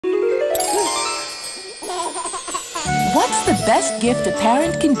What's the best gift a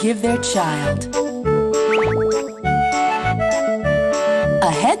parent can give their child? A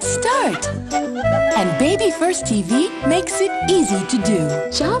head start! And Baby First TV makes it easy to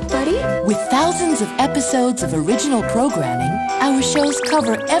do. Job, buddy! With thousands of episodes of original programming, our shows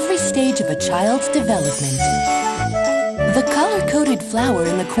cover every stage of a child's development. The color-coded flower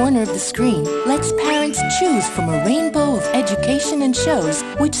in the corner of the screen lets parents choose from a rainbow of education and shows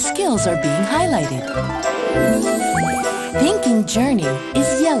which skills are being highlighted. Thinking Journey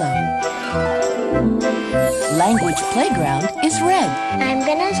is yellow. Language Playground is red. I'm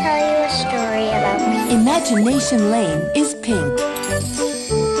gonna tell you a story about me. Imagination Lane is pink.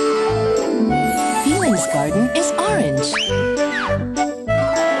 Feelings Garden is orange.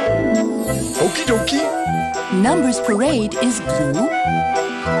 Okie dokie. Numbers Parade is blue.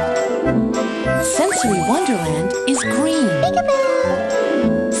 Sensory Wonderland is green.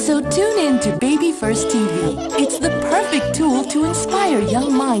 So tune in to Baby First TV. It's the perfect tool to inspire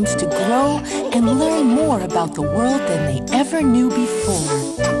young minds to grow and learn more about the world than they ever knew before.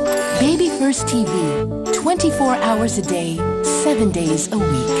 Baby First TV, 24 hours a day, 7 days a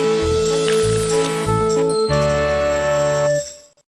week.